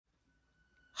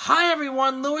Hi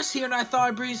everyone, Lewis here, and I thought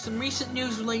I'd bring you some recent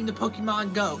news relating to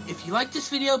Pokemon Go. If you like this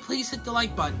video, please hit the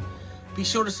like button. Be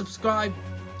sure to subscribe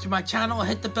to my channel and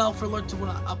hit the bell for alerts when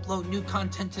I upload new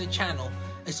content to the channel,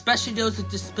 especially those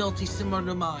with disabilities similar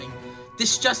to mine.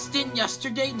 This just in,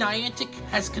 yesterday, Niantic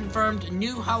has confirmed a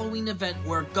new Halloween event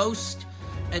where Ghost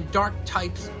and Dark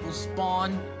types will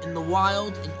spawn in the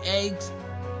wild, in eggs,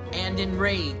 and in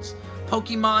raids.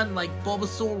 Pokemon like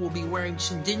Bulbasaur will be wearing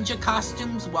Shedinja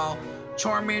costumes, while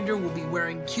Charmander will be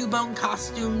wearing Cubone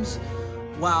costumes,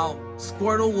 while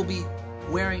Squirtle will be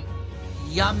wearing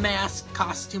Yamask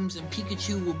costumes, and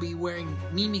Pikachu will be wearing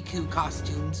Mimikyu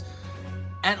costumes.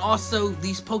 And also,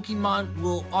 these Pokemon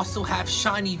will also have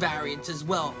shiny variants as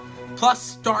well.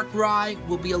 Plus, Darkrai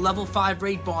will be a level 5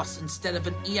 raid boss instead of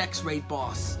an EX raid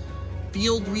boss.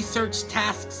 Field research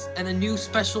tasks and a new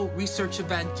special research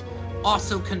event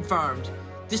also confirmed.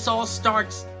 This all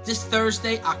starts this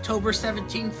Thursday, October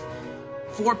 17th,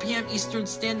 4 p.m. Eastern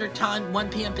Standard Time, 1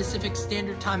 p.m. Pacific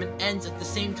Standard Time, and ends at the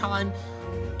same time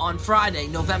on Friday,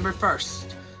 November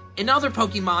 1st. In other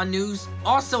Pokemon news,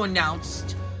 also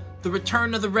announced the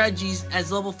return of the Regis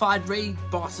as level 5 raid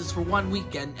bosses for one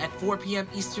weekend at 4 p.m.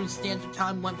 Eastern Standard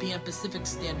Time, 1 p.m. Pacific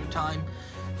Standard Time,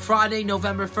 Friday,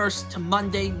 November 1st to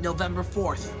Monday, November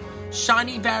 4th.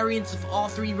 Shiny variants of all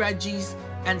 3 Regis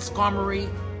and Skarmory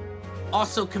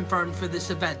also confirmed for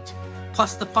this event.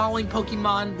 Plus, the following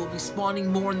Pokemon will be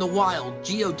spawning more in the wild: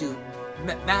 Geodude,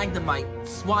 Magnemite,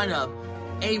 Swinub,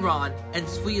 Aron, and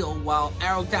Squeal, while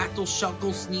Aerodactyl,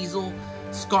 Shuckle, Sneasel,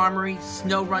 Skarmory,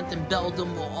 Snorunt, and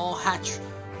Beldum will all hatch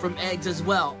from eggs as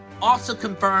well. Also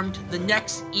confirmed, the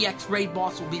next EX raid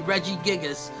boss will be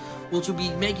Regigigas, which will be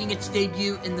making its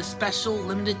debut in the special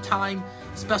limited time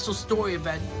special story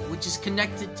event, which is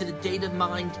connected to the data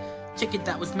mined ticket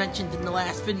that was mentioned in the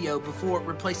last video before it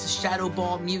replaces Shadow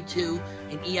Ball, Mewtwo,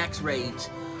 and EX raids.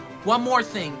 One more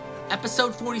thing,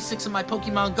 episode 46 of my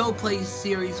Pokemon Go Plays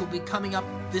series will be coming up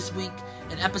this week,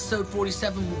 and episode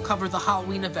 47 will cover the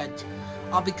Halloween event.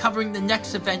 I'll be covering the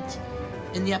next event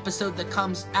in the episode that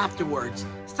comes afterwards.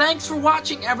 Thanks for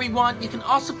watching, everyone. You can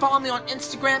also follow me on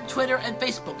Instagram, Twitter, and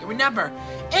Facebook. And remember,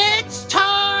 it's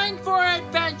time for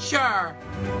adventure!